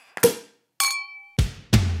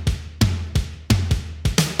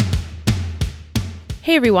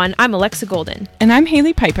Hey everyone, I'm Alexa Golden. And I'm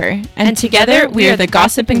Haley Piper. And together we are the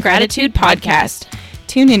Gossip and Gratitude Podcast.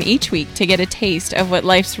 Tune in each week to get a taste of what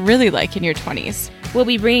life's really like in your 20s. We'll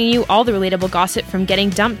be bringing you all the relatable gossip from getting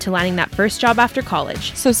dumped to landing that first job after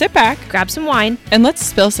college. So sit back, Grab some wine, and let's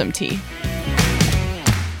spill some tea.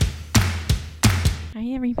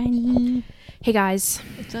 Hi everybody. Hey guys.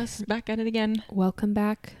 It's us back at it again. Welcome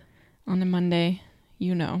back. On a Monday.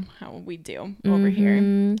 You know how we do over here.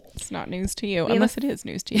 It's not news to you, unless it is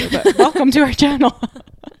news to you, but welcome to our channel.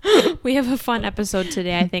 We have a fun episode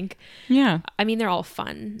today, I think. Yeah. I mean, they're all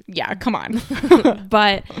fun. Yeah, come on.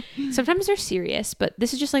 But sometimes they're serious, but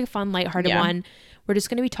this is just like a fun, lighthearted one. We're just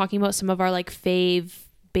going to be talking about some of our like fave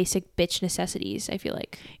basic bitch necessities, I feel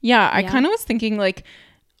like. Yeah, I kind of was thinking like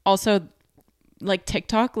also like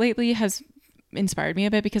TikTok lately has inspired me a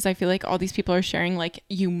bit because I feel like all these people are sharing like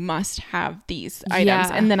you must have these items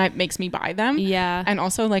and then it makes me buy them. Yeah. And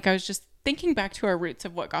also like I was just thinking back to our roots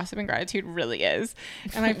of what Gossip and Gratitude really is.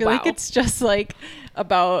 And I feel like it's just like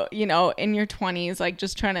about, you know, in your 20s, like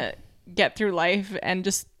just trying to get through life and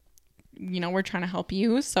just, you know, we're trying to help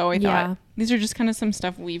you. So I thought these are just kind of some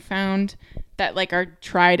stuff we found that like are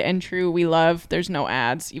tried and true. We love. There's no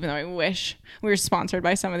ads, even though I wish we were sponsored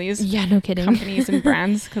by some of these no kidding companies and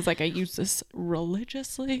brands, because like I use this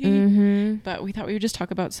religiously. But we thought we would just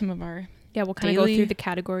talk about some of our we'll kind of go through the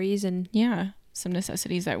categories and some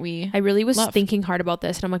necessities that I really was thinking hard about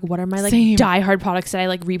this, and I'm like, what are my like diehard products that I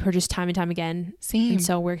like repurchase time and time again? And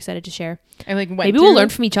so we're excited to share. I like went maybe we'll learn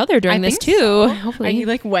from each other during this too. So. Hopefully, I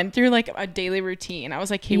like went through like a daily routine. I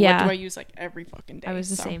was like, hey, what do I use like every fucking day? I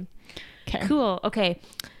was the same. Okay. Cool. Okay.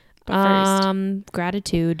 But first,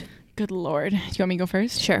 gratitude. Good Lord. Do you want me to go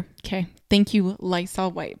first? Sure. Okay. Thank you,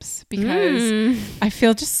 Lysol wipes, because I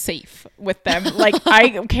feel just safe with them. Like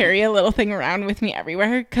I carry a little thing around with me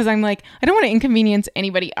everywhere because I'm like, I don't want to inconvenience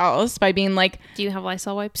anybody else by being like, do you have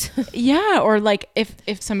Lysol wipes? Yeah. Or like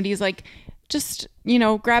if somebody's like, just, you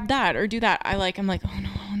know, grab that or do that. I'm like, oh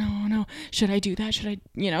no. Should I do that? Should I,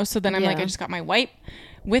 you know? So then I'm like, I just got my wipe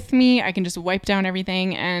with me. I can just wipe down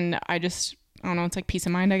everything, and I don't know, it's like peace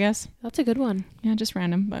of mind, I guess. That's a good one. Yeah, just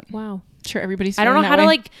random, but wow. Sure, everybody's I don't know how to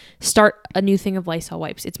like start a new thing of Lysol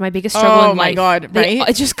wipes. It's my biggest struggle in life. Oh my god, right?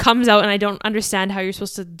 It just comes out, and I don't understand how you're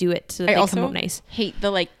supposed to do it to come out nice. Hate the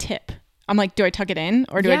like tip. I'm like, do I tuck it in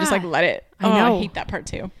or do I just like let it? I know. I hate that part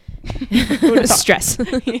too. Stress.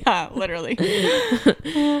 Yeah, literally.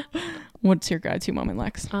 What's your gratitude moment,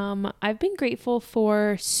 Lex? I've been grateful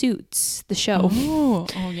for Suits, the show. Oh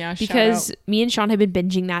yeah. Because me and Sean have been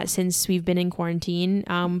binging that since we've been in quarantine.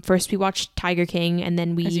 First we watched Tiger King, and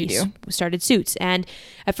then we started Suits. And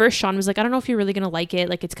at first Sean was like, I don't know if you're really gonna like it.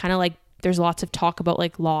 Like it's kind of like there's lots of talk about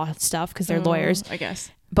like law stuff because they're lawyers, I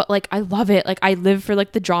guess. But like I love it. Like I live for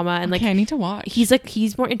like the drama, and like I need to watch.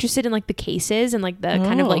 He's more interested in like the cases and like the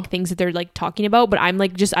kind of like things that they're like talking about, but I'm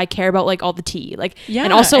like I care about like all the tea. Like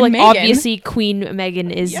and also like Meghan. Obviously Queen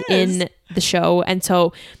Meghan is in the show, and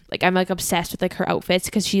so like I'm like obsessed with like her outfits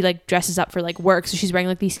because she like dresses up for like work, so she's wearing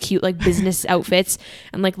like these cute like business outfits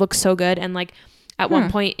and like looks so good. And like at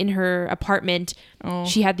one point in her apartment,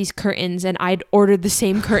 she had these curtains, and I'd ordered the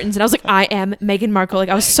same curtains, and I was like, I am Meghan Markle. Like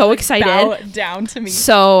I was so excited. Bow down to me.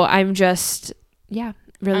 So I'm just,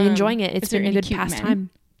 really enjoying it. It's been a good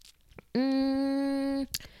pastime.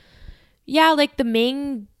 Yeah, like the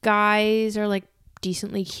main guys are like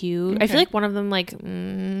decently cute. Okay. I feel like one of them like...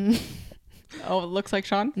 Oh, it looks like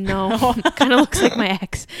Sean? No, kind of looks like my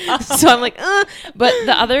ex. So I'm like, but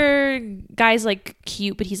the other guy's like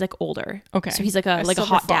cute, but he's like older. Okay. So he's like a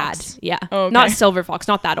hot fox. Dad. Yeah. Oh, okay. Not Silver Fox,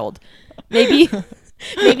 not that old. Maybe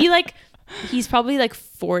like he's probably like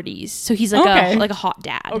 40s. So he's like a hot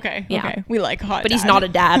dad. Okay. Yeah. Okay. We like hot but dad. He's not a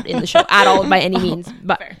dad in the show at all by any means.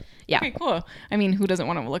 But fair. Yeah. Okay, cool. I mean, who doesn't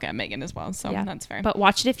want to look at Meghan as well? So that's fair. But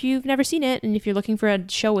watch it if you've never seen it, and if you're looking for a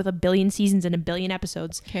show with 1 billion seasons and 1 billion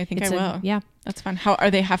episodes. Okay, I think I will. Yeah. That's fun. How are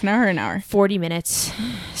they, half an hour or an hour? 40 minutes.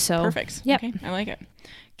 So perfect. Yep. Okay, I like it.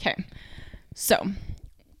 Okay. So,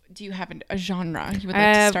 do you have a genre you would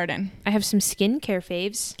like to start in? I have some skincare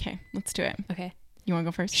faves. Okay, let's do it. Okay. You want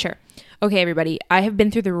to go first? Sure. Okay, everybody. I have been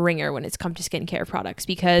through the ringer when it's come to skincare products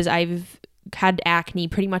because I've had acne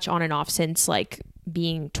pretty much on and off since like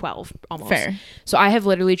being 12 almost. Fair. So I have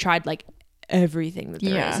literally tried like everything that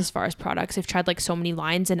there is as far as products. I've tried like so many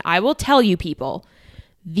lines, and I will tell you people,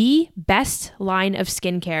 the best line of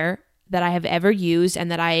skincare that I have ever used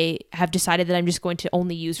and that I have decided that I'm just going to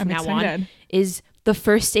only use from now on is the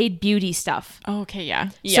First Aid Beauty stuff. Oh, okay, yeah.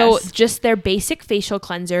 So just their basic facial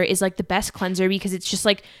cleanser is like the best cleanser because it's just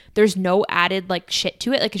like there's no added like shit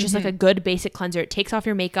to it. Like it's just like a good basic cleanser. It takes off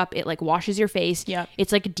your makeup. It like washes your face. Yeah.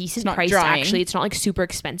 It's like a decent price actually. It's not like super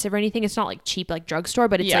expensive or anything. It's not like cheap like drugstore,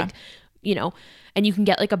 but it's like, you know, and you can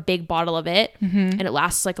get like a big bottle of it and it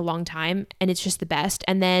lasts like a long time and it's just the best.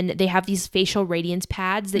 And then they have these facial radiance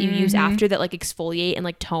pads that you use after that like exfoliate and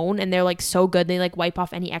like tone, and they're like so good. They like wipe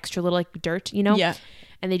off any extra little like dirt, you know? Yeah.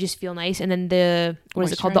 And they just feel nice. And then the, what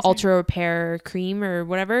is it called? The Ultra Repair Cream or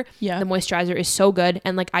whatever. Yeah. The moisturizer is so good.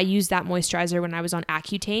 And like I used that moisturizer when I was on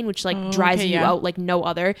Accutane, which like dries you out like no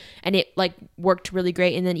other. And it like worked really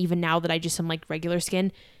great. And then even now that I just am like regular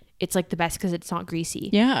skin, it's like the best because it's not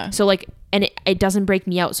greasy. Yeah. So like, and it doesn't break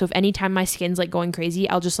me out. So if anytime my skin's like going crazy,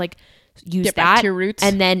 I'll just like use Get back to your roots.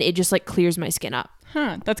 and then it just like clears my skin up.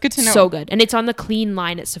 Huh. That's good to know. So good. And it's on the clean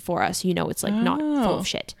line at Sephora. So you know it's like not full of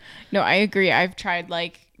shit. No, I agree. I've tried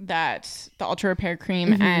like the Ultra Repair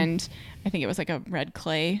Cream and I think it was like a red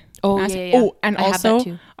clay. mask. Yeah. Oh, and I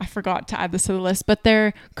also I forgot to add this to the list, but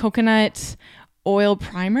their coconut oil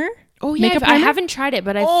primer. Oh yeah, I haven't tried it,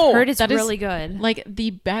 but I've heard it's really good. Like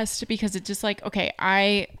the best because it's just like, okay,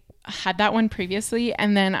 I had that one previously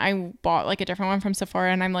and then I bought like a different one from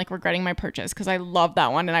Sephora and I'm like regretting my purchase because I love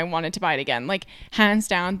that one and I wanted to buy it again. Like hands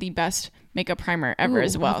down the best makeup primer ever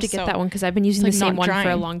as well. I'll have to get that one because I've been using the same one for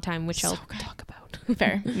a long time, which I'll talk about.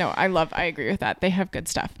 Fair. No, I agree with that. They have good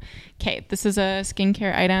stuff. Okay, this is a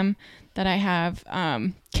skincare item that I have.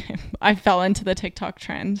 I fell into the TikTok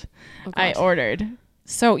trend. I ordered.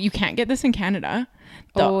 So you can't get this in Canada.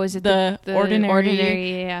 Is it the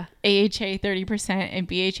ordinary AHA 30% and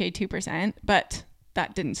BHA 2%, but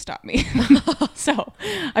that didn't stop me. So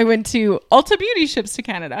I went to Ulta Beauty ships to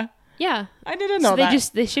Canada. Yeah. I didn't know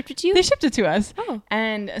that. They shipped it to you? They shipped it to us. Oh.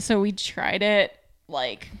 And so we tried it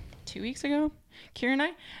like 2 weeks ago, Kira and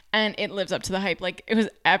I, and it lives up to the hype. Like it was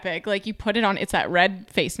epic. Like you put it on, it's that red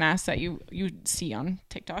face mask that you see on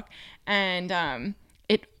TikTok, and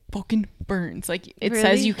it fucking burns. Like it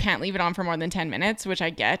says you can't leave it on for more than 10 minutes, which I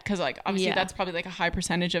get because like obviously that's probably like a high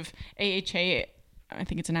percentage of AHA. I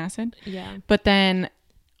think it's an acid. Yeah. But then,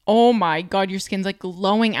 oh my God, your skin's like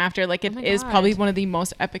glowing after. Like it is probably one of the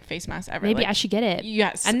most epic face masks ever. Maybe like, I should get it.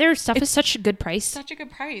 Yes. And their stuff is such a good price. Such a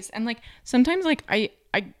good price. And like sometimes like I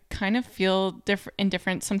kind of feel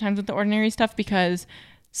indifferent sometimes with the ordinary stuff because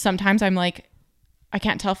sometimes I'm like, I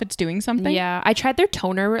can't tell if it's doing something. Yeah. I tried their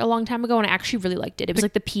toner a long time ago and I actually really liked it. It was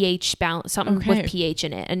like the pH balance, something with pH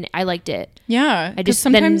in it. And I liked it. Yeah. I just,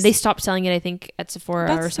 then they stopped selling it, I think, at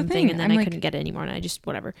Sephora or something. And then I couldn't get it anymore. And I just,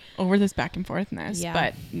 whatever. Over this back and forthness. Yeah.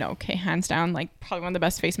 But no, okay. Hands down, like probably one of the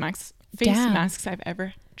best face masks I've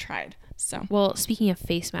ever tried. So, well, speaking of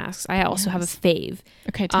face masks, I also have a fave.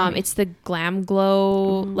 Okay, it's the Glam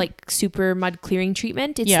Glow like super mud clearing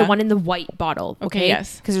treatment. It's the one in the white bottle. Okay,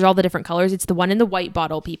 yes, because there's all the different colors. It's the one in the white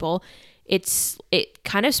bottle, people. It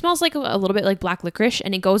kind of smells like a little bit like black licorice,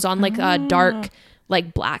 and it goes on like a dark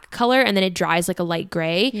like black color, and then it dries like a light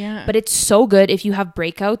gray. Yeah, but it's so good if you have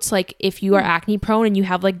breakouts, like if you are acne prone and you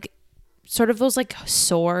have like sort of those like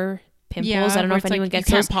sore pimples. Yeah, I don't know if anyone gets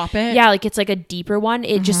you those. Can't pop it. Yeah, like it's like a deeper one.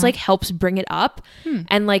 It just like helps bring it up,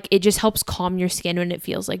 and like it just helps calm your skin when it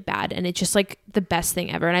feels like bad, and it's just like the best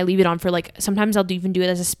thing ever. And I leave it on for like sometimes I'll even do it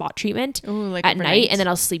as a spot treatment like at night, and then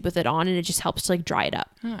I'll sleep with it on, and it just helps to like dry it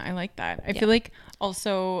up. I like that. I feel like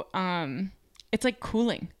also it's like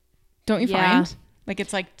cooling. Don't you find? Like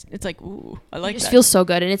it's like ooh, I like it. Just feels so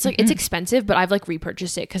good, and it's like it's expensive, but I've like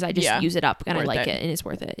repurchased it because I just use it up and I like it, and it's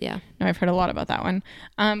worth it. Yeah. No, I've heard a lot about that one.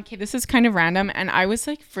 Okay, this is kind of random, and I was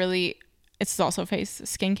like really, it's also face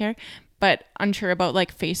skincare, but unsure about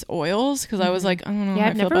like face oils because I was like, I don't know. Yeah, how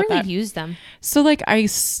I've never really used them. So like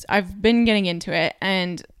I've been getting into it,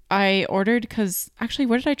 and I ordered because actually,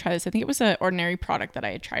 where did I try this? I think it was an ordinary product that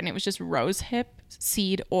I had tried, and it was just rose hip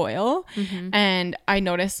seed oil. And I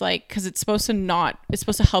noticed like because it's supposed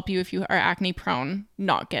to help you if you are acne prone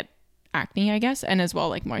not get acne, I guess, and as well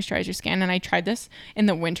like moisturize your skin. And I tried this in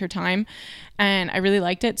the winter time and I really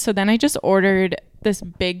liked it. So then I just ordered this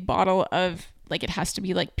big bottle of like, it has to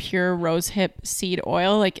be like pure rose hip seed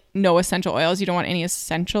oil, like no essential oils. You don't want any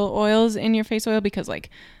essential oils in your face oil because like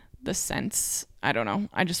the scents, I don't know,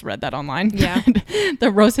 I just read that online. Yeah.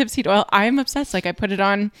 The rose hip seed oil, I'm obsessed. Like I put it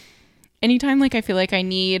on anytime like I feel like I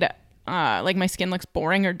need like my skin looks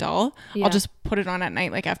boring or dull, I'll just put it on at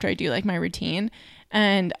night like after I do like my routine,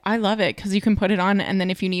 and I love it because you can put it on and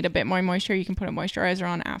then if you need a bit more moisture you can put a moisturizer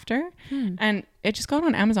on after. And it just got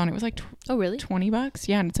on Amazon. It was like $20.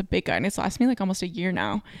 Yeah, and it's a big guy and it's lasted me like almost a year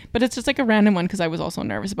now, but it's just like a random one because I was also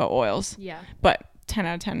nervous about oils. Yeah, but 10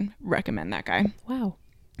 out of 10 recommend that guy. Wow.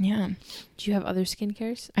 Yeah. Do you have other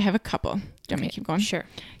skincares? I have a couple. Do you want me to keep going? Sure.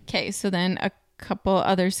 Okay, so then a couple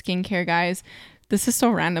other skincare guys. This is so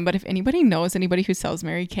random, but if anybody knows anybody who sells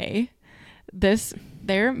Mary Kay,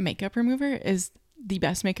 their makeup remover is the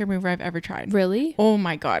best makeup remover I've ever tried. Really? Oh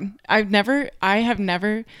my God. I have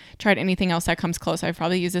never tried anything else that comes close. I've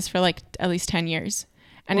probably used this for like at least 10 years.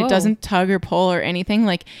 And It doesn't tug or pull or anything.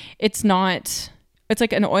 Like it's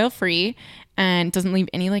like an oil free and doesn't leave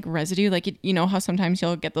any like residue. Like, you know how sometimes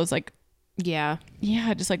you'll get those like, yeah,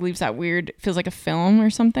 it just like leaves that weird, feels like a film or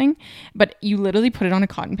something. But you literally put it on a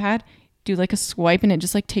cotton pad, do like a swipe, and it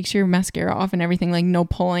just like takes your mascara off and everything, like no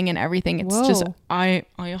pulling and everything. It's just,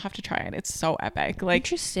 you'll have to try it. It's so epic. Like,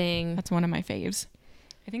 interesting. That's one of my faves.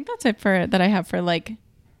 I think that's it that I have for like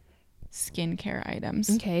skincare items.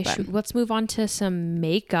 Okay, let's move on to some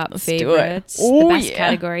makeup favorites. The best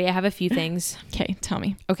category. I have a few things. Okay, tell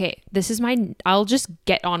me. Okay, this is I'll just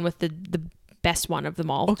get on with the best one of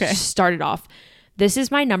them all. Okay. Start it off. This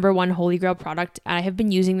is my number one holy grail product. I have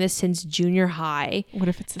been using this since junior high. What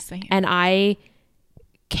if it's the same? And I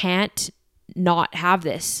can't not have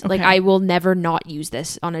this. Okay. Like I will never not use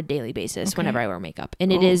this on a daily basis whenever I wear makeup.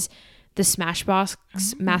 And it is the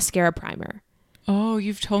Smashbox mascara primer. Oh,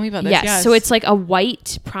 you've told me about this. Yes. So it's like a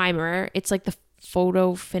white primer. It's like the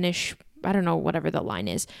photo finish, I don't know, whatever the line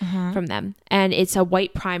is from them. And it's a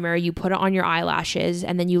white primer. You put it on your eyelashes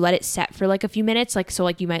and then you let it set for like a few minutes. Like, so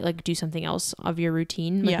like you might like do something else of your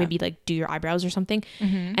routine, like maybe like do your eyebrows or something.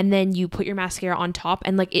 And then you put your mascara on top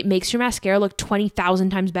and like it makes your mascara look 20,000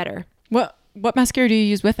 times better. What mascara do you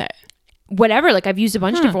use with it? Whatever. Like I've used a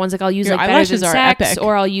bunch of different ones. Like I'll use your like Better Than Sex, epic.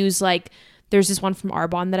 or I'll use like, there's this one from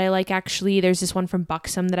Arbonne that I like actually. There's this one from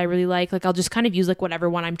Buxom that I really like. Like I'll just kind of use like whatever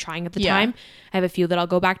one I'm trying at the time. I have a few that I'll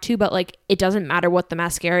go back to, but like it doesn't matter what the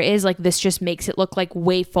mascara is. Like this just makes it look like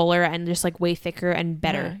way fuller and just like way thicker and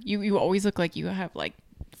better. Yeah. You always look like you have like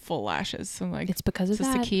full lashes. So like it's because of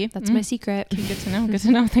that. The key? That's my secret. Okay, good to know. Good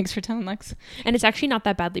to know. Thanks for telling Lex. And it's actually not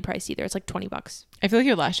that badly priced either. It's like $20. I feel like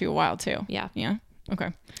it'll last you a while too. Yeah. Yeah. Okay.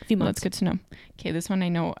 A few months. That's good to know. Okay, this one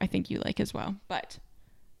I think you like as well, but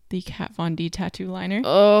the Kat Von D tattoo liner.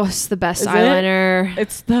 Oh, it's the best eyeliner.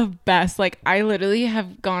 It's the best. Like I literally have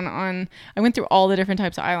I went through all the different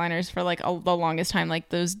types of eyeliners for like the longest time. Like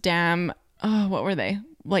those what were they?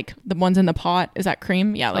 Like the ones in the pot. Is that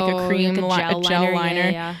cream? Yeah, like a cream, like a gel liner.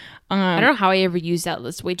 Yeah. I don't know how I ever used that.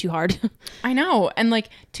 It's way too hard. I know. And like,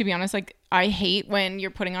 to be honest, like I hate when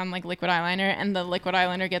you're putting on like liquid eyeliner and the liquid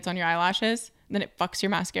eyeliner gets on your eyelashes. Then it fucks your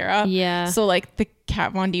mascara up. Yeah. So like the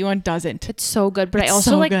Kat Von D one doesn't. It's so good. But I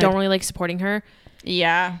also like don't really like supporting her.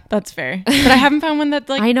 Yeah, that's fair. But I haven't found one that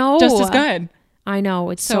like I know just as good. I know.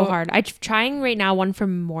 It's so hard. I'm trying right now one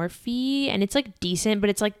from Morphe and it's like decent, but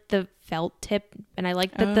it's like the felt tip. And I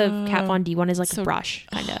like that the Kat Von D one is like a brush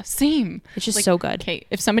kind of. Same. It's just like, so good. Okay.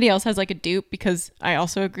 If somebody else has like a dupe, because I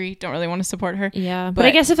also agree, don't really want to support her. Yeah. But I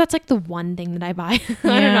guess if that's like the one thing that I buy,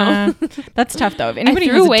 I don't know. That's tough though. If anybody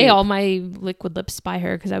I threw away all my liquid lips by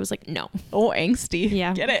her because I was like, no. Oh, angsty.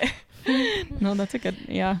 Yeah. Get it. No, that's a good,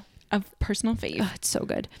 a personal fave. Oh, it's so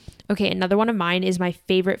good. Okay. Another one of mine is my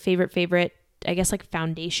favorite, I guess like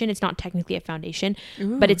foundation. It's not technically a foundation,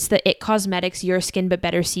 but it's the It Cosmetics Your Skin But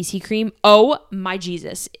Better CC cream. Oh my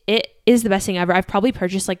Jesus. It is the best thing ever. I've probably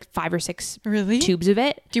purchased like 5 or 6 tubes of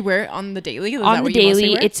it. Do you wear it on the daily? On the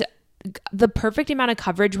daily, it's the perfect amount of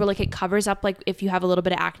coverage where like it covers up like if you have a little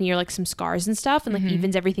bit of acne or like some scars and stuff and like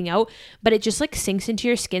evens everything out, but it just like sinks into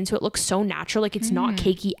your skin so it looks so natural. Like it's not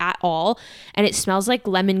cakey at all and it smells like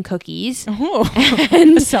lemon cookies.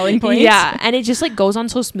 And the selling points. Yeah, and it just like goes on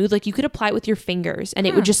so smooth. Like you could apply it with your fingers and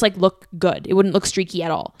it would just like look good. It wouldn't look streaky at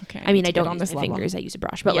all. Okay, I mean, I don't use my fingers. I use a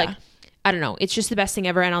brush, but like I don't know. It's just the best thing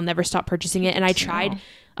ever and I'll never stop purchasing it. And I tried.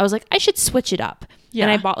 I was like, I should switch it up. Yeah.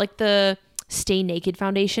 And I bought like the Stay Naked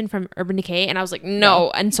foundation from Urban Decay and I was like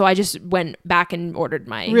no, and so I just went back and ordered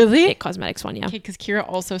my It Cosmetics one. Okay, because Kira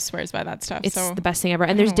also swears by that stuff. It's the best thing ever.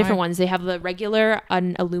 And there's different ones. They have the regular,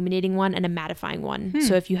 an illuminating one and a mattifying one.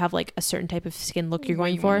 So if you have like a certain type of skin look you're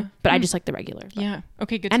going for, but I just like the regular. Yeah.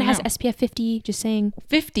 Okay, good and to know. And it has SPF 50, just saying.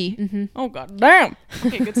 50? Oh god damn.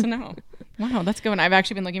 Okay, good to know. Wow, that's good one. I've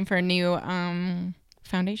actually been looking for a new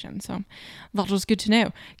foundation, so that was good to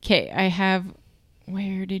know. Okay, I have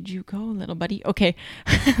where did you go, little buddy? Okay,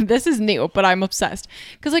 this is new, but I'm obsessed.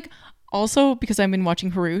 Because, like, also because I've been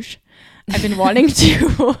watching Harush, I've been wanting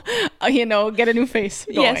to, get a new face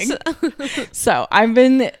going. Yes. So I've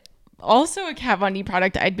been also a Kat Von D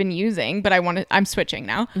product I'd been using, but I'm switching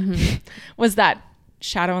now. Was that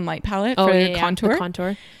Shadow and Light palette for contour? The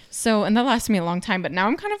contour. So, and that lasted me a long time, but now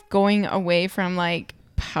I'm kind of going away from like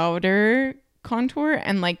powder contour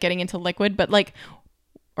and like getting into liquid, but like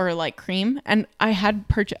or like cream, and I had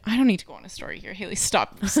purchased, I don't need to go on a story here, Haley,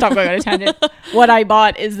 stop going on a tangent. What I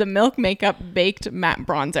bought is the Milk Makeup Baked Matte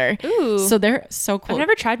Bronzer. Ooh. So they're so cool. I've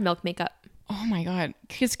never tried Milk Makeup. Oh my god,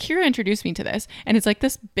 because Kira introduced me to this, and it's like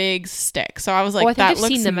this big stick. So I was like, that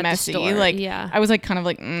looks messy. Like, yeah. I was like, kind of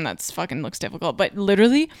like, that's fucking looks difficult. But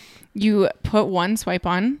literally, you put one swipe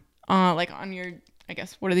on, like on your, I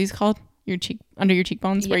guess, what are these called? Your cheek, under your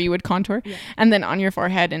cheekbones, where you would contour, and then on your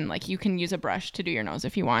forehead, and like you can use a brush to do your nose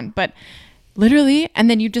if you want. But literally, and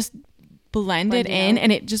then you just blend it in,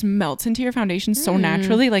 and it just melts into your foundation so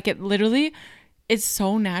naturally. Like it literally is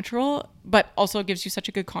so natural, but also gives you such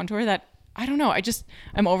a good contour that. I don't know.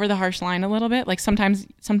 I'm over the harsh line a little bit. Like sometimes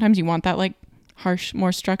you want that like harsh,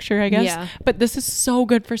 more structure, I guess. Yeah. But this is so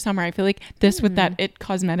good for summer. I feel like this with that It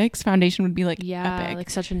Cosmetics foundation would be like epic. Like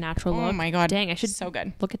such a natural look. Oh my god. Dang, I should so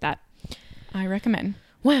good. Look at that. I recommend.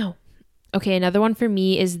 Wow. Okay, another one for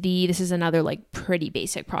me is this is another like pretty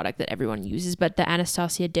basic product that everyone uses, but the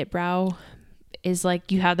Anastasia Dip Brow is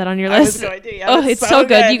like, you have that on your list. It's so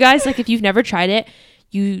good. You guys, like if you've never tried it,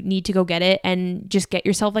 you need to go get it and just get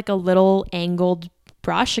yourself like a little angled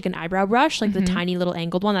brush, like an eyebrow brush, like the tiny little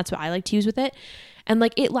angled one. That's what I like to use with it. And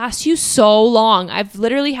like it lasts you so long. I've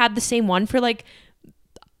literally had the same one for like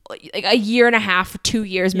a year and a half, 2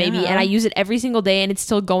 years maybe, and I use it every single day and it's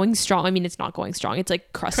still going strong. I mean, it's not going strong, it's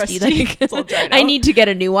like crusty. Like it's all dried out. I need to get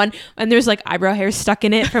a new one, and there's like eyebrow hairs stuck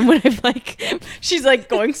in it from when I've like she's like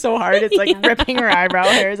going so hard it's like ripping her eyebrow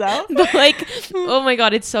hairs out. But like, oh my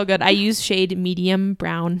god, it's so good. I use shade medium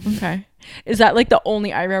brown. Okay, is that like the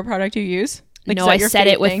only eyebrow product you use? Like, no, I set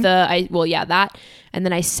it with that, and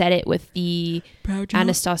then I set it with the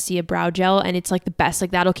Anastasia brow gel, and it's like the best.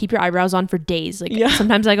 Like that'll keep your eyebrows on for days. Like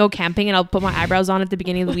sometimes I go camping and I'll put my eyebrows on at the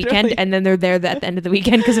beginning of the weekend, and then they're there at the end of the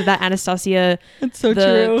weekend because of that Anastasia. It's so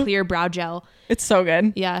true. Clear brow gel. It's so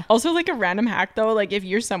good. Yeah. Also, like a random hack though, like if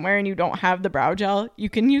you're somewhere and you don't have the brow gel, you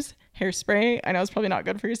can use hairspray. I know it's probably not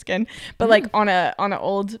good for your skin, but like on an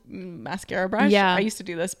old mascara brush. Yeah. I used to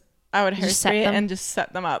do this. I would hairspray it and just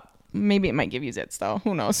set them up. Maybe it might give you zits though.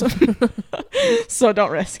 Who knows? So don't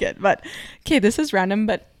risk it. But okay, this is random,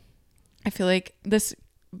 but I feel like this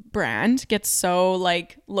brand gets so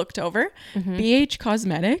like looked over. BH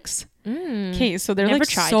Cosmetics. Okay, so they're like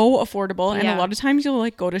so affordable, and a lot of times you'll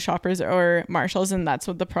like go to Shoppers or Marshalls, and that's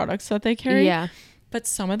what the products that they carry. Yeah. But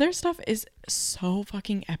some of their stuff is so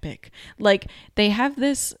fucking epic. Like they have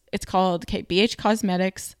this. It's called BH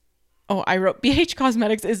Cosmetics. Oh, I wrote BH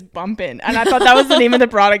Cosmetics is bumpin', and I thought that was the name of the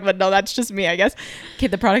product, but no, that's just me, I guess. Okay,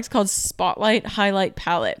 the product's called Spotlight Highlight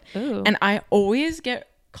Palette. Ooh. And I always get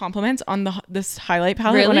compliments on this highlight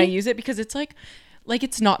palette when I use it, because it's like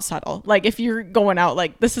it's not subtle. Like if you're going out,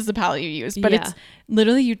 like this is the palette you use, but it's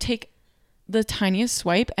literally you take the tiniest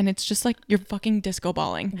swipe and it's just like you're fucking disco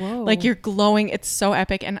balling. Whoa. Like you're glowing. It's so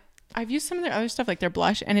epic. And I've used some of their other stuff, like their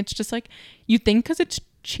blush, and it's just like you think because it's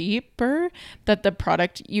cheaper that the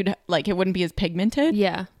product you'd like it wouldn't be as pigmented,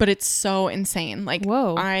 but it's so insane. Like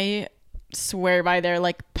whoa, I swear by their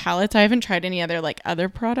like palettes. I haven't tried any other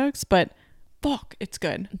products, but fuck, it's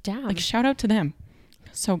good. Damn, like shout out to them,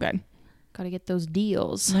 so good. Gotta get those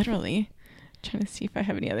deals. Literally. Trying to see if I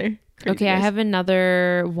have any other okay I have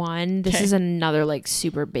another one. This is another like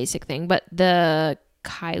super basic thing, but the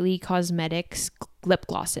Kylie Cosmetics lip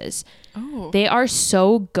glosses. Oh, they are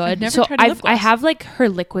so good. So I have like her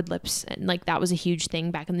liquid lips, and like that was a huge thing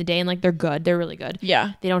back in the day, and like they're good. They're really good.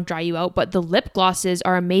 Yeah, they don't dry you out. But the lip glosses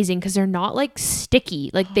are amazing because they're not like sticky.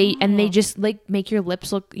 Like they just like make your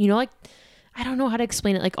lips look, you know, like I don't know how to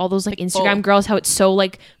explain it. Like all those like Instagram full girls, how it's so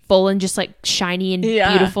like full and just like shiny and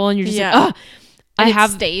beautiful, and you're just like, oh, it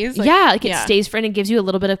stays. Like, it stays for, and it gives you a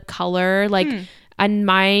little bit of color. Like. And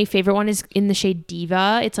my favorite one is in the shade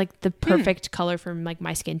Diva. It's like the perfect color for like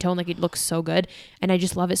my skin tone. Like it looks so good, and I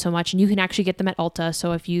just love it so much. And you can actually get them at Ulta.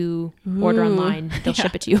 So if you order online, they'll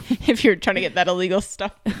ship it to you. If you're trying to get that illegal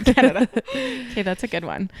stuff in Canada. Okay, that's a good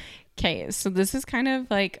one. Okay, so this is kind of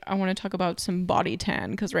like, I want to talk about some body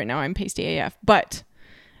tan because right now I'm pasty AF. But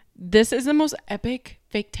this is the most epic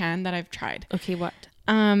fake tan that I've tried. Okay, what?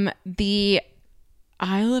 The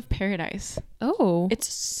Isle of Paradise. Oh,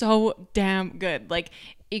 it's so damn good. Like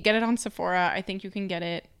you get it on Sephora. I think you can get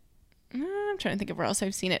it. I'm trying to think of where else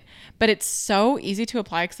I've seen it, but it's so easy to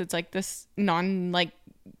apply because it's like this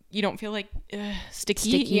you don't feel like sticky,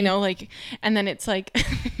 you know, like, and then it's like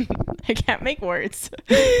I can't make words.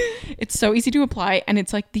 It's so easy to apply, and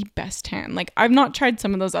it's like the best tan. Like I've not tried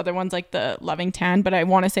some of those other ones like the Loving Tan, but I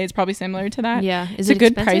want to say it's probably similar to that. Yeah, it's a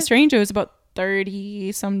good price range. It was about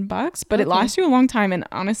 $30 some, but it lasts you a long time, and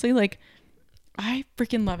honestly, like I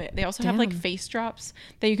freaking love it. They also have like face drops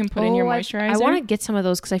that you can put in your moisturizer. I want to get some of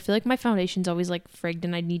those because I feel like my foundation's always like frigged,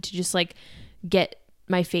 and I need to just like get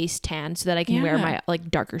my face tan so that I can wear my like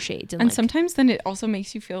darker shades. And like, sometimes then it also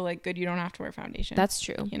makes you feel like good. You don't have to wear foundation. That's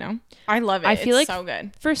true. You know, I love it. I feel it's like so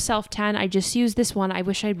good for self tan. I just use this one. I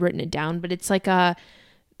wish I'd written it down, but it's like a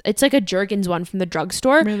Jergens one from the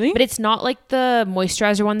drugstore. Really? But it's not like the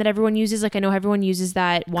moisturizer one that everyone uses. Like I know everyone uses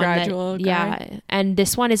that one. Gradual guy. Yeah. And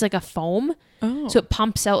this one is like a foam. Oh. So it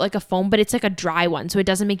pumps out like a foam, but it's like a dry one. So it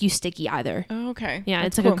doesn't make you sticky either. Oh, okay. Yeah.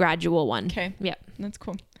 That's it's like a gradual one. Okay. Yeah. That's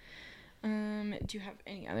cool. Do you have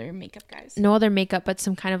any other makeup, guys? No other makeup, but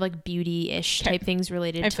some kind of like beauty-ish type things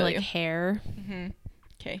related to like hair. Mm-hmm.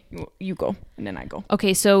 Okay. You go and then I go.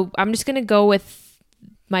 Okay. So I'm just going to go with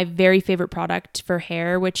my very favorite product for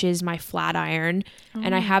hair, which is my flat iron.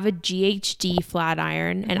 And I have a GHD flat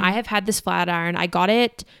iron, and I have had this flat iron. I got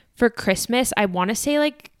it for Christmas. I want to say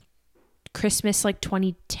like Christmas, like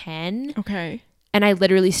 2010. Okay. And I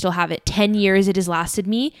literally still have it. 10 years it has lasted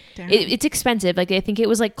me. It's expensive. Like I think it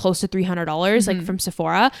was like close to $300 like from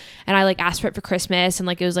Sephora. And I like asked for it for Christmas, and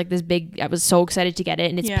like it was like this big, I was so excited to get it,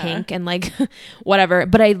 and it's pink and like whatever.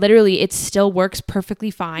 But I literally, it still works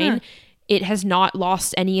perfectly fine. It has not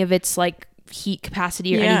lost any of its like heat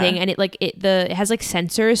capacity or anything, and it has like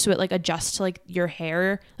sensors, so it like adjusts to like your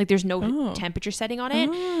hair. Like there's no temperature setting on it,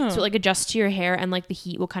 so it like adjusts to your hair, and like the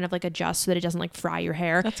heat will kind of like adjust so that it doesn't like fry your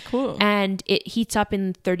hair. That's cool. And it heats up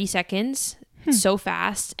in 30 seconds so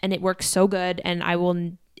fast, and it works so good. And I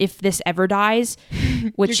will, if this ever dies,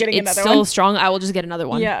 which it's still strong, I will just get another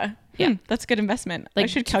one. Yeah. That's a good investment. Like, I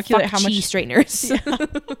should calculate how much straighteners.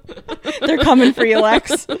 They're coming for you,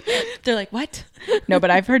 Lex. They're like, what? No, but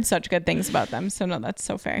I've heard such good things about them. So no, that's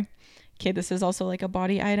so fair. Okay, this is also like a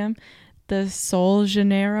body item. The Sol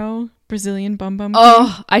Janeiro Brazilian Bum Bum Cream.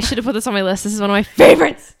 Oh, I should have put this on my list. This is one of my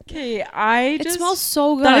favorites. Okay, it smells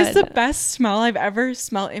so good. That is the best smell I've ever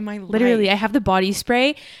smelled in my life. Literally, I have the body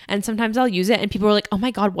spray, and sometimes I'll use it, and people are like, "Oh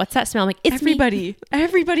my god, what's that smell?" I'm like, "It's everybody."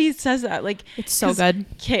 Everybody says that. Like, it's so good.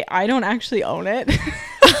 Okay, I don't actually own it.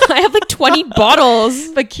 I have like 20 bottles,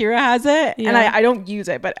 but Kira has it, and I don't use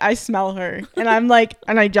it, but I smell her, and I'm like,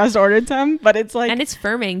 and I just ordered some, but it's like, and it's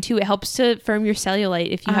firming too. It helps to firm your cellulite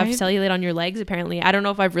if you have cellulite on your legs. Apparently, I don't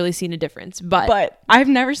know if I've really seen a difference, but I've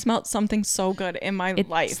never smelled something so good in my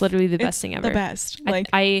life. It's literally the best thing ever. The best. Like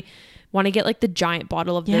I want to get like the giant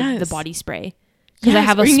bottle of the body spray because I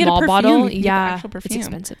have a small bottle. Yeah, it's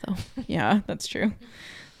expensive though. Yeah, that's true.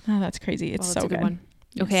 Oh, that's crazy. It's so good.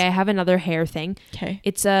 Yes. Okay, I have another hair thing. Okay,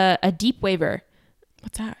 it's a deep waver.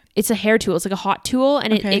 What's that? It's a hair tool. It's like a hot tool,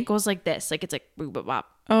 and it goes like this. Like it's like boop, boop, bop.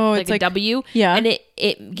 Oh, like it's a like W. Yeah, and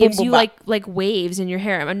it gives you like waves in your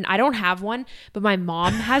hair. I mean, I don't have one, but my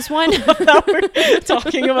mom has one. We're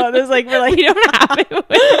talking about this like we're like you don't have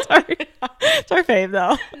it. It's our fave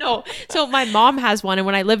though. No, so my mom has one, and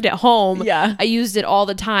when I lived at home, I used it all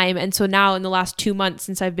the time. And so now in the last 2 months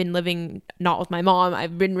since I've been living not with my mom,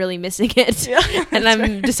 I've been really missing it. And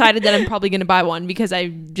I'm decided that I'm probably gonna buy one because I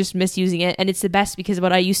just miss using it. And it's the best because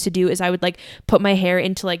what I used to do is I would like put my hair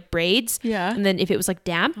into like braids, and then if it was like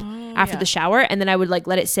damp after the shower, and then I would like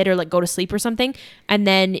let it sit or like go to sleep or something, and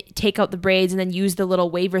then take out the braids and then use the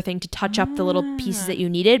little waver thing to touch up the little pieces that you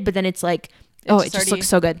needed. But then it's like it just looks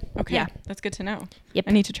so good. Okay, yeah, that's good to know. Yep,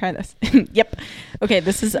 I need to try this. Yep. Okay,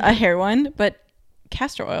 this is a hair one, but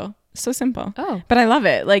castor oil. So simple. Oh, but I love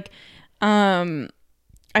it. Like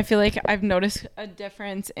I feel like I've noticed a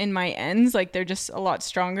difference in my ends. Like they're just a lot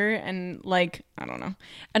stronger, and like, I don't know.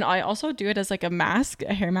 And I also do it as like a mask,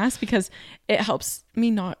 a hair mask, because it helps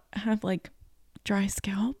me not have like dry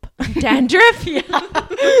scalp. Dandruff. Yeah.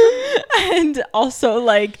 And also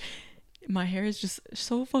like my hair is just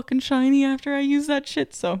so fucking shiny after I use that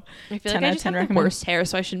shit. So I feel like I just have the worst hair,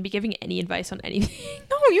 so I shouldn't be giving any advice on anything.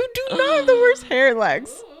 No, you do not have the worst hair,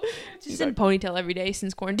 Lex. Just in ponytail every day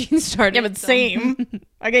since quarantine started. Yeah, but same.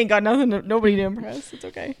 I ain't got nothing, nobody to impress. It's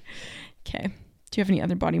okay. Okay. Do you have any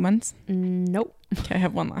other body ones? Nope. Okay, I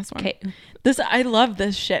have one last one. Okay. I love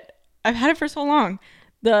this shit. I've had it for so long.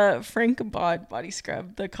 The Frank Bod body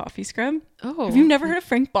scrub, the coffee scrub. Oh. Have you never heard of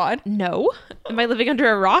Frank Bod? No. Am I living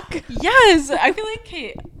under a rock? Yes. I feel like,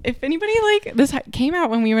 okay, if anybody like, this came out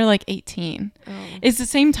when we were like 18. Oh. It's the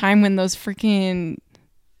same time when those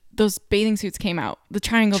bathing suits came out. The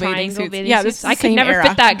triangle bathing suits. Yeah, this I could never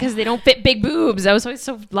fit that because they don't fit big boobs. I was always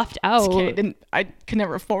so left out. Okay, I could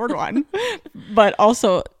never afford one. But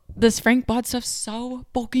also, this Frank Bod stuff's so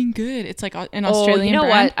fucking good. It's like an Australian you know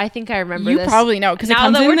brand. what? I think I remember this. You probably know. Because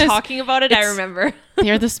now that we're talking about it, I remember.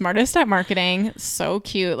 They're the smartest at marketing. So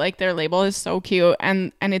cute. Like their label is so cute.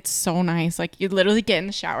 And it's so nice. Like you literally get in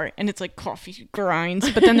the shower and it's like coffee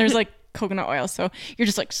grinds. But then there's like coconut oil. So you're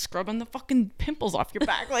just like scrubbing the fucking pimples off your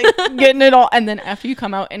back, like getting it all. And then after you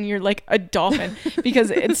come out and you're like a dolphin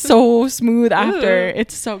because it's so smooth after.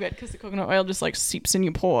 It's so good because the coconut oil just like seeps in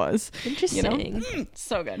your pores. Interesting.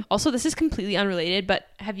 So good. Also, this is completely unrelated, but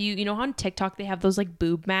have you know how on TikTok they have those like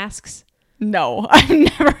boob masks? No, I've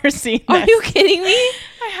never seen this. Are you kidding me?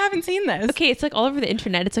 I haven't seen this. Okay, it's like all over the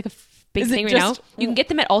internet. It's like a big thing right now. You can get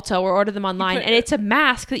them at Ulta or order them online, and it's a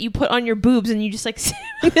mask that you put on your boobs, and you just like sit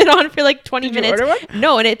it on for like 20 minutes. You order one?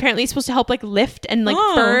 No, and it apparently is supposed to help like lift and like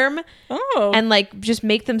firm, and like just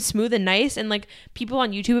make them smooth and nice. And like people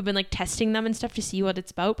on YouTube have been like testing them and stuff to see what it's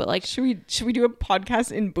about. But like, should we do a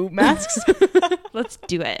podcast in boob masks? Let's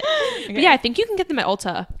do it. Okay. But yeah, I think you can get them at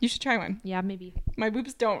Ulta. You should try one. Yeah, maybe. My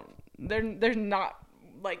boobs don't. They're not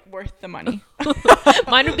like worth the money.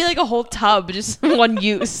 Mine would be like a whole tub, just one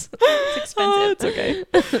use. It's expensive. Oh, it's okay.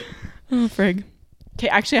 Oh, frig. Okay,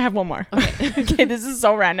 actually I have one more. Okay, this is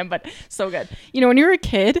so random but so good. You know when you were a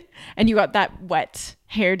kid and you got that wet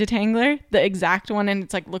hair detangler, the exact one, and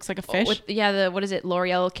it's like looks like a fish? What is it,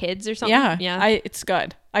 L'Oreal Kids or something? Yeah. It's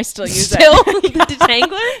good. I still use it. The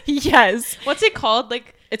detangler? Yes. What's it called?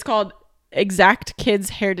 Like, it's called Exact Kids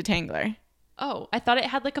Hair Detangler. Oh, I thought it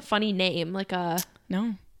had like a funny name, like a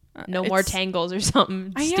no more tangles or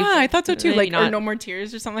something. Yeah, I thought so too. Like, or no more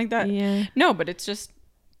tears or something like that. Yeah. No, but it's just,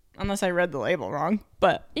 unless I read the label wrong,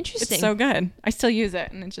 but interesting. It's so good. I still use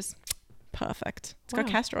it, and it's just perfect. It's got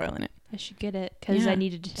castor oil in it. I should get it because I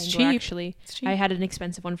needed a detangler. Actually, I had an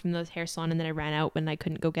expensive one from the hair salon, and then I ran out when I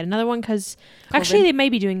couldn't go get another one because actually they may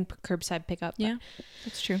be doing curbside pickup. Yeah,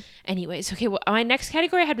 that's true. Anyways, okay. Well, my next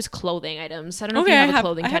category I had was clothing items. I don't know if you have a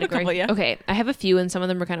clothing category. I have a couple, Okay, I have a few, and some of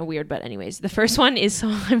them are kind of weird. But anyways, the first one is so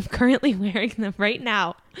I'm currently wearing them right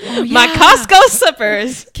now. Oh, yeah. My Costco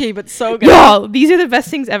slippers. Okay, but so good. Y'all, these are the best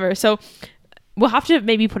things ever. So. We'll have to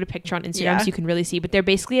maybe put a picture on Instagram so you can really see, but they're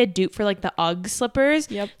basically a dupe for like the UGG slippers.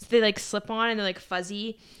 Yep. So they like slip on and they're like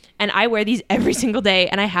fuzzy. And I wear these every single day,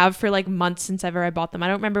 and I have for like months since ever I bought them. I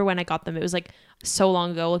don't remember when I got them. It was like so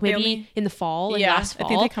long ago, like maybe in the fall, like last fall. I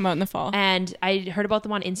think they come out in the fall. And I heard about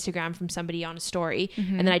them on Instagram from somebody on a story.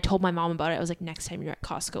 And then I told my mom about it. I was like, next time you're at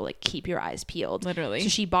Costco, like keep your eyes peeled. Literally. So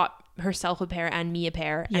she bought herself a pair and me a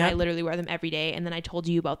pair, and I literally wear them every day. And then I told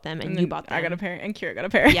you about them, and you bought them. I got a pair, and Kira got a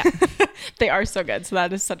pair. Yeah. They are so good. So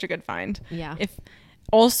that is such a good find. Yeah.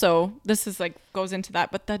 Also, this is like goes into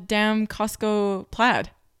that, but the damn Costco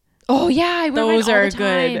plaid. Oh yeah, I wear those mine all are the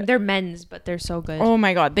time. good. They're men's, but they're so good. Oh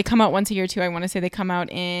my god, they come out once a year too. I want to say they come out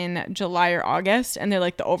in July or August, and they're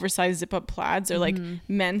like the oversized zip up plaids. They're like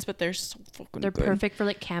men's, but they're so fucking good. They're perfect for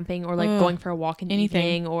like camping or like going for a walk in the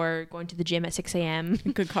evening or going to the gym at 6 a.m.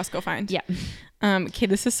 Good Costco find. Yeah. Okay,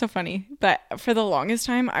 this is so funny, but for the longest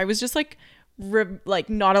time, I was just like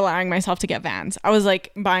not allowing myself to get Vans. I was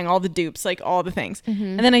like buying all the dupes, like all the things,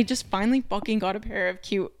 and then I just finally fucking got a pair of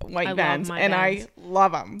cute white Vans, and Vans. I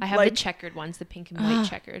love them. I have the checkered ones, the pink and white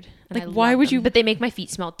checkered. And like, why would you? But they make my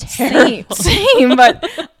feet smell terrible. Same, but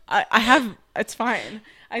I have. It's fine.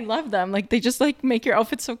 I love them. Like, they just like make your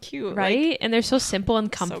outfit so cute, right? Like, and they're so simple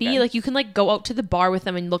and comfy. So like you can like go out to the bar with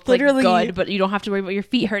them and look literally like good, but you don't have to worry about your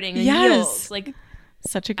feet hurting. And heels. Like.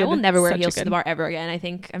 Such a good. I will never wear heels to the bar ever again. I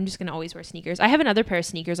think I'm just gonna always wear sneakers. I have another pair of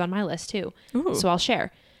sneakers on my list too, so I'll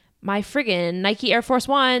share. My friggin' Nike Air Force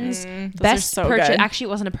Ones, best so purchase. Good. Actually, it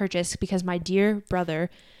wasn't a purchase because my dear brother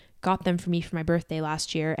got them for me for my birthday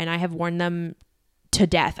last year, and I have worn them to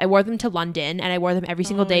death. I wore them to London, and I wore them every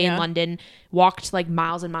single day in London. Walked like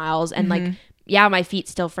miles and miles, and like. Yeah, my feet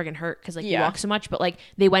still friggin' hurt because like you walk so much, but like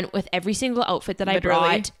they went with every single outfit that I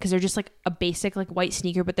brought because they're just like a basic like white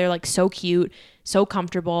sneaker, but they're like so cute, so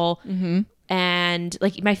comfortable, and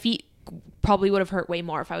like my feet probably would have hurt way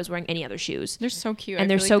more if I was wearing any other shoes. They're so cute, and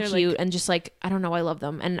they're so cute, and just like I don't know, I love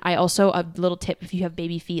them. And I also a little tip if you have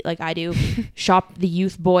baby feet like I do, shop the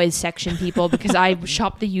youth boys section, people, because I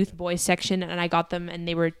shopped the youth boys section and I got them and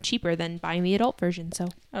they were cheaper than buying the adult version. So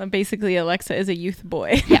basically, Alexa is a youth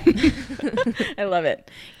boy. Yeah, I love it.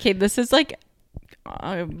 Okay, this is like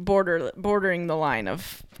bordering the line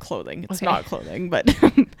of clothing. It's not clothing, but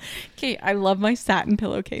okay. I love my satin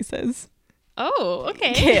pillowcases. Oh,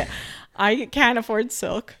 okay. I can't afford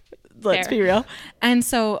silk. Let's be real. And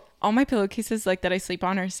so all my pillowcases like that I sleep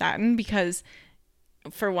on are satin because,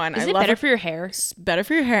 for one, I love better for your hair. It's better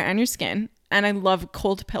for your hair and your skin. And I love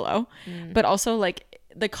cold pillow, but also like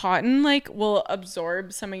the cotton like will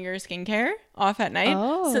absorb some of your skincare off at night.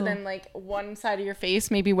 So then like one side of your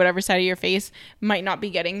face, maybe whatever side of your face might not be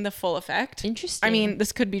getting the full effect. Interesting. I mean,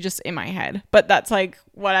 this could be just in my head, but that's like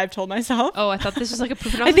what I've told myself. Oh, I thought this was like a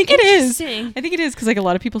proof. I think it is. I think it is because like a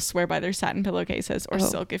lot of people swear by their satin pillowcases or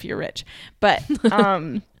silk if you're rich. But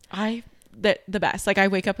I the best. Like I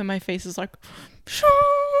wake up and my face is like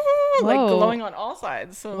like glowing on all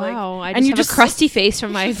sides. So wow, I just have a crusty face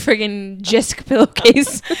from my friggin' Jisk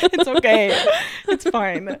pillowcase. It's okay. It's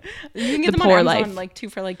fine. You can get them on Amazon like 2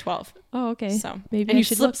 for like $12. Oh, okay. So maybe you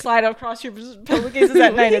should slide across your pillowcases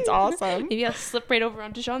at night. It's awesome. Maybe I'll slip right over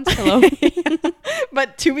onto Sean's pillow. Yeah.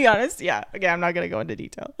 But to be honest, yeah. Okay, I'm not gonna go into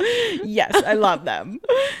detail. Yes, I love them.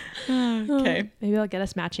 Okay. Maybe I'll get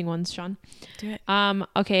us matching ones, Sean. Do it.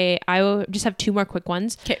 Okay, I will just have 2 more quick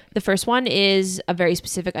ones. Okay. The first one is a very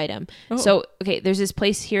specific item. Oh. So, okay, there's this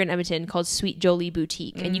place here in Edmonton called Sweet Jolie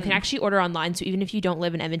Boutique, and you can actually order online. So even if you don't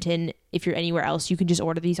live in Edmonton, if you're anywhere else, you can just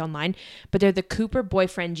order these online. But they're the Cooper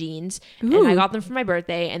boyfriend jeans, and I got them for my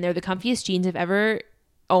birthday, and they're the comfiest jeans I've ever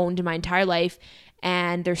owned in my entire life,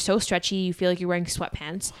 and they're so stretchy, you feel like you're wearing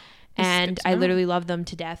sweatpants. And I literally love them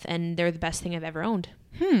to death, and they're the best thing I've ever owned.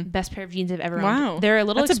 Best pair of jeans I've ever owned. They're a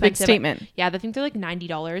little expensive. That's a big statement. Yeah, I think they're like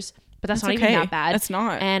 $90, but that's not even that bad. That's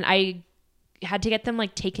not. And I had to get them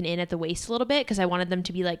like taken in at the waist a little bit because I wanted them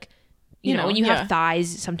to be like, you know, when you have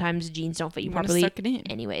thighs, sometimes jeans don't fit you properly. Suck it in.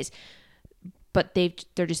 Anyways, but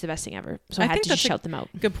they're just the best thing ever. So I had to just shout them out.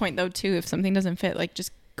 Good point though too. If something doesn't fit, like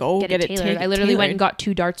just go get it tailored. I literally went and got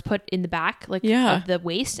 2 darts put in the back, like of the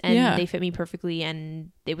waist, and they fit me perfectly,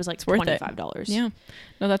 and it was like $25. Yeah,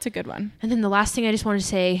 no, that's a good one. And then the last thing I just wanted to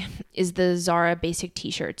say is the Zara basic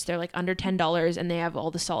t-shirts. They're like under $10, and they have all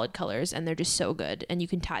the solid colors, and they're just so good. And you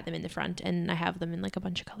can tie them in the front, and I have them in like a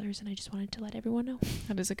bunch of colors, and I just wanted to let everyone know.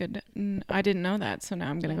 That is a good. I didn't know that, so now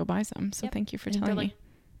I'm gonna go buy some. So thank you for telling me.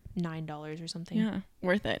 $9 or something. Yeah,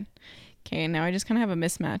 worth it. Okay, now I just kind of have a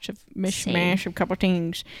mishmash of couple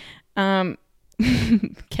things.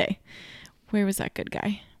 Okay, where was that good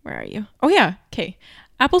guy? Where are you? Oh yeah, okay.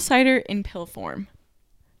 Apple cider in pill form.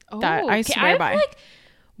 That I swear by. Like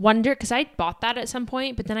wonder because I bought that at some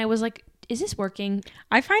point, but then I was like, is this working?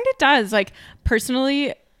 I find it does. Like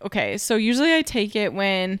personally, okay, so usually I take it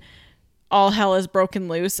when all hell is broken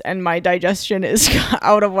loose and my digestion is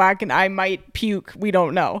out of whack and I might puke. We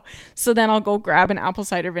don't know. So then I'll go grab an apple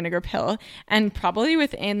cider vinegar pill, and probably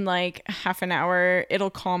within like half an hour,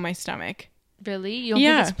 it'll calm my stomach. Really? You don't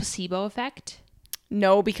think it's placebo effect?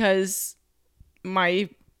 No, because my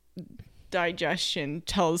digestion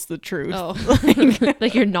tells the truth. Oh,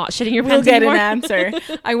 like you're not shitting your pants anymore? We'll get an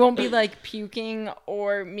answer. I won't be like puking,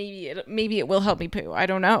 or maybe it will help me poo. I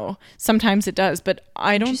don't know. Sometimes it does, but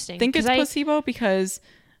I don't think it's placebo because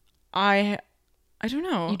I don't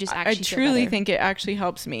know. You just actually I truly think it actually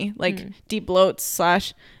helps me, like deep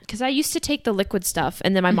bloats / because I used to take the liquid stuff,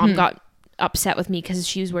 and then my mom got upset with me because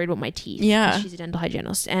she was worried about my teeth. Yeah, she's a dental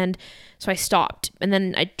hygienist, and so I stopped. And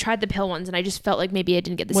then I tried the pill ones, and I just felt like maybe I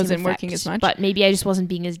didn't get the same effect, working as much. But maybe I just wasn't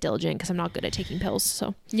being as diligent because I'm not good at taking pills.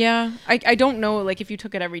 So yeah, I don't know. Like if you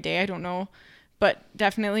took it every day, I don't know. But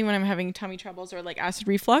definitely when I'm having tummy troubles or like acid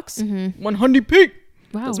reflux, 100 P.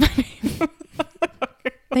 Wow. That's my name.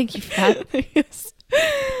 Thank you for that. Yes.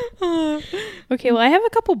 Okay, well, I have a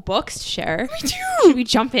couple books to share. Me too. Should we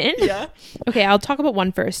jump in? Yeah. Okay, I'll talk about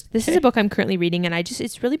one first. This is a book I'm currently reading, and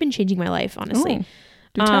it's really been changing my life, honestly.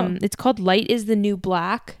 It's called Light is the New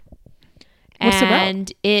Black. What's it about?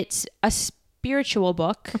 And it's a spiritual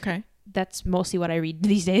book. Okay. That's mostly what I read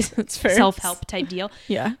these days. That's fair. Self-help type deal.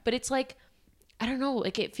 Yeah. But it's like, I don't know,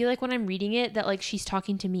 like I feel like when I'm reading it that like she's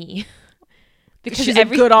talking to me. Because she's a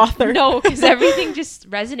good author. No, because everything just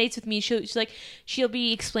resonates with me. She'll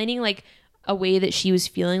be explaining like a way that she was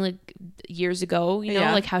feeling like years ago, you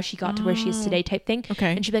know, like how she got to where she is today type thing.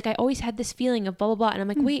 Okay. And she'd be like, I always had this feeling of blah, blah, blah. And I'm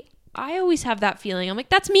like, wait, I always have that feeling. I'm like,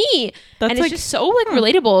 that's me. And it's just so like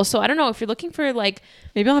relatable. So I don't know if you're looking for like,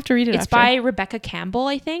 maybe I'll have to read it. It's by Rebecca Campbell,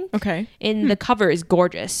 I think. Okay. And the cover is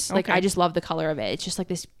gorgeous. Like I just love the color of it. It's just like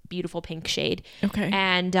this beautiful pink shade. Okay.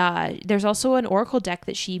 And there's also an oracle deck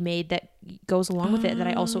that she made that goes along with it that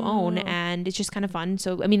I also own, and it's just kind of fun.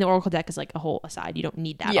 So I mean, the oracle deck is like a whole aside. You don't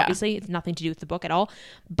need that. Obviously, it's nothing to do with the book at all.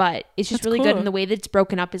 But it's just really good. And the way that it's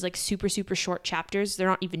broken up is like super, super short chapters. They're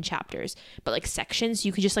not even chapters, but like sections.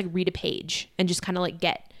 You can just like read a page and just kind of like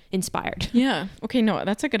get inspired. Yeah. Okay. No,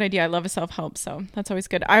 that's a good idea. I love a self-help, so that's always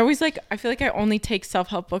good. I feel like I only take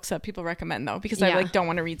self-help books that people recommend though, because I like don't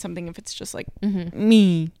want to read something if it's just like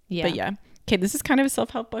me. Yeah. But yeah. Okay, this is kind of a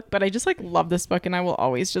self-help book, but I just like love this book, and I will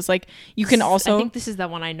always just like, you can also, I think this is the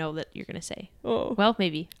one I know that you're gonna say. Oh, well,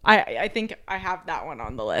 maybe I think I have that one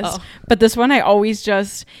on the list, but this one I always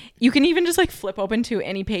just, you can even just like flip open to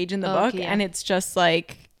any page in the book, and it's just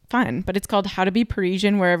like fun. But it's called How to Be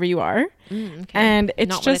Parisian Wherever You Are. And it's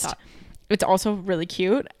not just, it's also really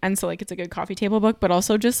cute, and so like it's a good coffee table book, but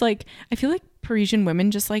also just like I feel like Parisian women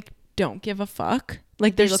just like don't give a fuck.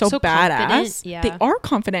 Like they're so badass. Yeah. They are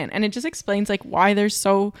confident, and it just explains like why they're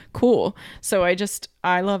so cool. So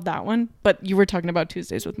I love that one. But you were talking about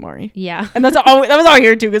Tuesdays with Morrie. Yeah. And that was all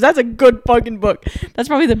here too, because that's a good fucking book. That's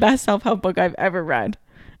probably the best self-help book I've ever read.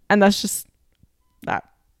 And that's just that.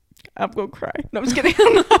 I'm gonna cry. No, I'm just kidding.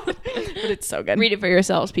 But it's so good. Read it for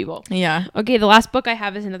yourselves, people. Yeah. Okay, the last book I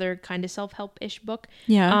have is another kind of self-help-ish book.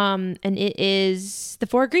 Yeah. And it is The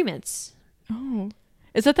 4 Agreements. Oh.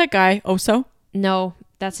 Is that guy, Oso? No,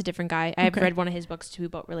 that's a different guy. I've read one of his books too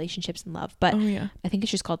about relationships and love, but I think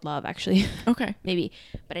it's just called Love, actually. Okay. Maybe.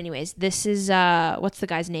 But anyways, this is, what's the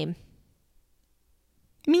guy's name?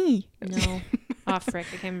 Me. No. Oh, frick.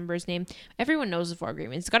 I can't remember his name. Everyone knows The 4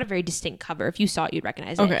 Agreements. It's got a very distinct cover. If you saw it, you'd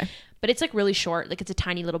recognize it. Okay. But it's like really short. Like it's a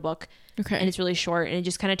tiny little book. Okay. And it's really short. And it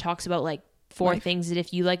just kind of talks about like 4 things that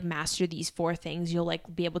if you like master these 4 things, you'll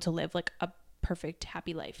like be able to live like a perfect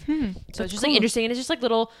happy life. So it's just like interesting, and it's just like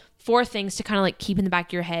little 4 things to kind of like keep in the back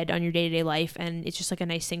of your head on your day-to-day life, and it's just like a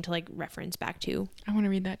nice thing to like reference back to. I want to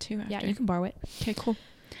read that too after. Yeah, you can borrow it. Okay, cool.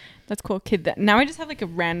 That's cool. Okay, now I just have like a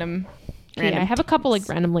random I have a couple like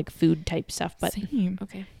random like food type stuff, but same.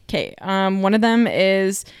 Okay, one of them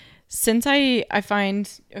is, since I find,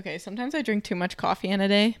 sometimes I drink too much coffee in a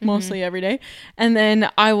day, mostly every day. And then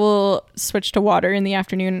I will switch to water in the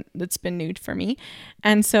afternoon. That's been new for me.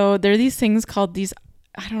 And so there are these things called these,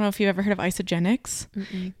 I don't know if you've ever heard of Isogenics.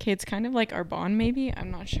 Okay, it's kind of like Arbonne maybe. I'm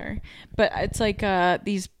not sure. But it's like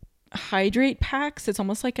these hydrate packs. It's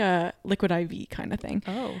almost like a liquid IV kind of thing.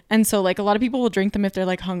 Oh. And so like a lot of people will drink them if they're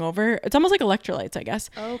like hungover. It's almost like electrolytes, I guess.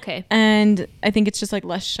 Oh, okay. And I think it's just like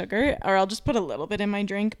less sugar, or I'll just put a little bit in my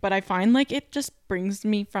drink, but I find like it just brings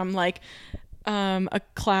me from like a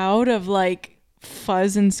cloud of like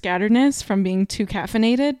fuzz and scatteredness from being too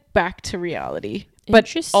caffeinated back to reality, but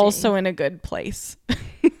also in a good place.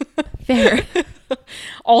 Fair.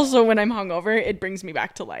 Also, when I'm hungover, it brings me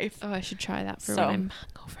back to life. Oh, I should try that for when I'm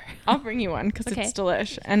hungover. I'll bring you one because it's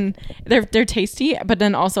delish, and they're tasty. But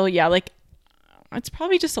then also, like it's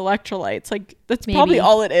probably just electrolytes. Like that's probably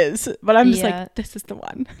all it is. But I'm just like, this is the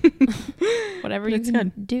one. Whatever you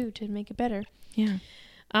can do to make it better. Yeah.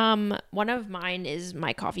 One of mine is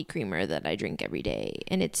my coffee creamer that I drink every day,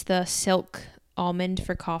 and it's the Silk almond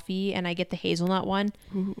for coffee, and I get the hazelnut one.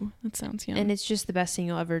 Ooh, that sounds yum. And it's just the best thing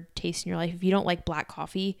you'll ever taste in your life. If you don't like black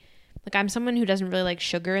coffee, like I'm someone who doesn't really like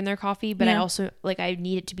sugar in their coffee, but I also like, I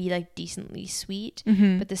need it to be like decently sweet.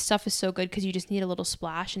 But this stuff is so good because you just need a little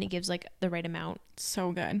splash, and it gives like the right amount.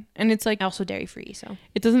 So good. And it's like also dairy free, so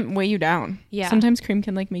it doesn't weigh you down. Yeah, sometimes cream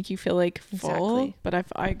can like make you feel like full, but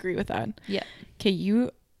I agree with that. Yeah. Okay,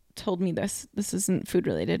 you told me this isn't food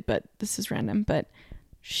related, but this is random, but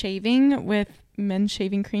shaving with men's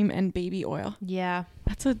shaving cream and baby oil. Yeah,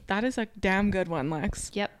 that is a damn good one,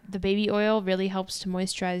 Lex. Yep, the baby oil really helps to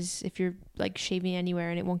moisturize if you're like shaving anywhere,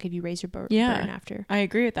 and it won't give you razor burn after. I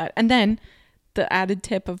agree with that. And then the added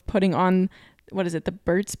tip of putting on, what is it, the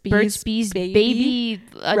Burt's Bees baby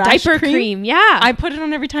diaper cream. Yeah, I put it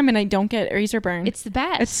on every time and I don't get razor burn. It's the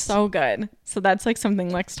best. It's so good. So that's like something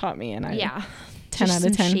Lex taught me, and 10 just out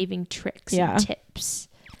of 10 shaving tricks and tips.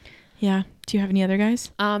 Yeah. Do you have any other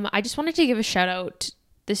guys? I just wanted to give a shout out.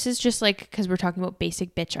 This is just like, because we're talking about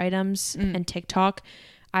basic bitch items and TikTok.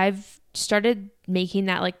 I've started making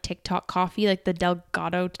that like TikTok coffee, like the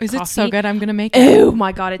Delgado coffee. Is it so good? I'm going to make it. Oh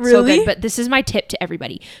my God, it's so good. But this is my tip to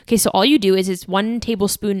everybody. Okay, so all you do is it's 1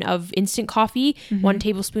 tablespoon of instant coffee, 1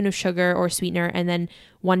 tablespoon of sugar or sweetener, and then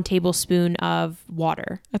 1 tablespoon of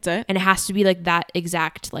water. That's it? And it has to be like that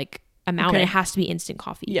exact like amount, and it has to be instant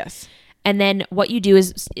coffee. Yes. And then what you do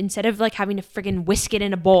is, instead of like having to friggin' whisk it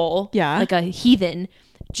in a bowl, like a heathen,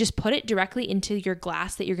 just put it directly into your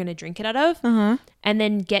glass that you're going to drink it out of. And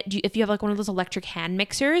then if you have like one of those electric hand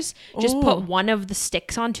mixers, just put one of the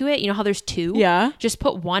sticks onto it. You know how there's 2? Yeah. Just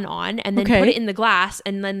put one on, and then put it in the glass,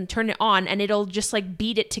 and then turn it on, and it'll just like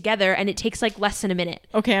beat it together, and it takes like less than a minute.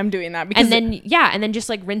 Okay, I'm doing that. Because and then just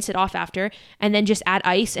like rinse it off after, and then just add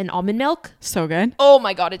ice and almond milk. So good. Oh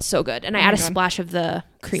my God, it's so good. And I add a splash of the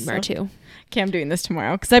creamer too. Okay, I'm doing this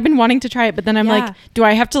tomorrow because I've been wanting to try it, but then I'm like, do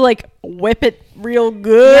I have to like whip it real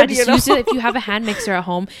good? Yeah, just use it. If you have a hand mixer at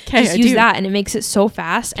home, just use that, and it makes it so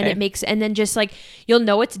fast. And and then just like, you'll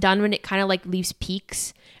know it's done when it kind of like leaves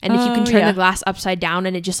peaks. And if you can turn the glass upside down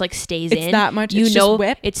and it just like stays in, that much, you know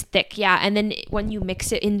it's thick. Yeah. And then when you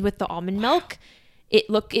mix it in with the almond milk,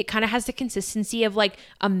 it kind of has the consistency of like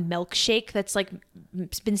a milkshake that's like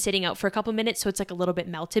been sitting out for a couple minutes, so it's like a little bit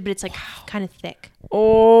melted, but it's like kind of thick.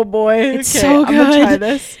 Oh boy, it's so good. I'm gonna try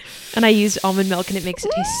this. And I used almond milk, and it makes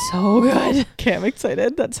it taste so good. Okay, I'm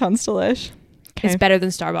excited. That sounds delish. It's better than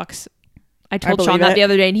Starbucks. I told Sean that the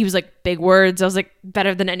other day, and he was like, big words. I was like,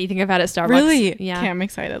 better than anything I've had at Starbucks. Really? Yeah. Okay, I'm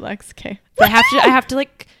excited, Lex. Okay. But I have to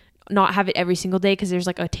like not have it every single day because there's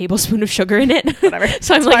like a tablespoon of sugar in it. Whatever.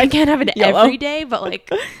 So I'm like, I can't have it every day, but like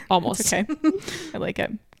almost. It's okay. I like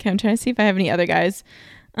it. Okay, I'm trying to see if I have any other guys.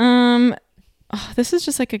 This is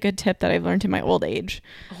just like a good tip that I've learned in my old age.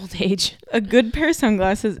 A good pair of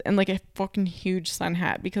sunglasses and like a fucking huge sun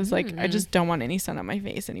hat, because like I just don't want any sun on my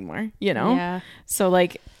face anymore, you know? Yeah. So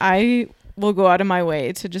like I will go out of my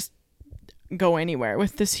way to just go anywhere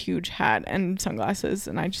with this huge hat and sunglasses,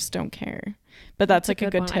 and I just don't care. But that's like a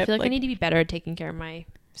good tip. I feel like I need to be better at taking care of my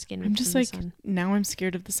skin. I'm just like, now I'm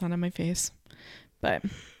scared of the sun on my face, but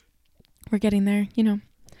we're getting there, you know?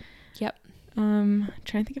 Yep. Trying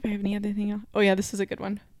to think if I have any other thing else. Oh yeah, this is a good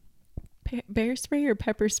one. Bear spray or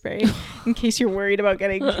pepper spray in case you're worried about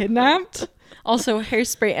getting kidnapped. Also,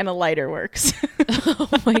 hairspray and a lighter works. Oh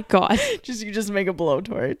my god. You just make a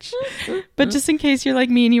blowtorch. But just in case you're like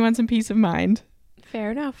me and you want some peace of mind.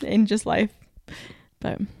 Fair enough. In just life.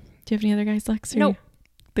 But do you have any other guys, Lex? Nope.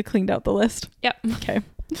 They cleaned out the list. Yep. Okay.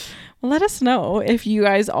 Well, let us know if you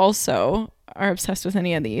guys also are obsessed with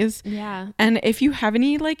any of these. Yeah. And if you have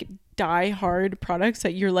any like die hard products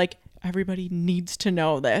that you're like, everybody needs to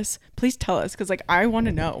know this, please tell us, because like I want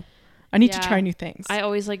to know. I need to try new things. I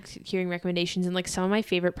always like hearing recommendations, and like some of my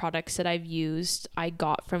favorite products that I've used I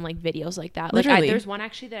got from like videos like that. Literally. Like there's one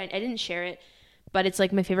actually that I didn't share it, but it's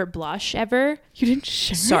like my favorite blush ever. You didn't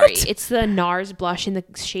share Sorry, it? it's the NARS blush in the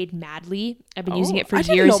shade Madly. I've been using it for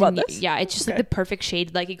years. Yeah, it's just like the perfect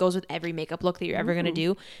shade. Like it goes with every makeup look that you're ever gonna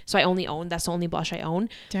do. So that's the only blush I own.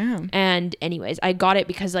 Damn. And anyways, I got it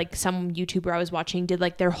because like some YouTuber I was watching did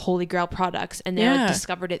like their holy grail products, and then I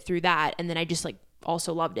discovered it through that, and then I just like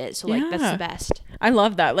also loved it. So like that's the best. I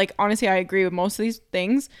love that. Like honestly, I agree with most of these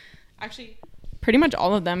things. Actually, pretty much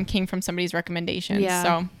all of them came from somebody's recommendations. Yeah.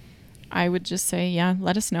 So I would just say,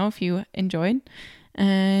 let us know if you enjoyed.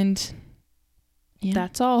 And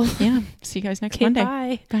that's all. Yeah. See you guys next Monday.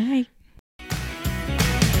 Bye. Bye.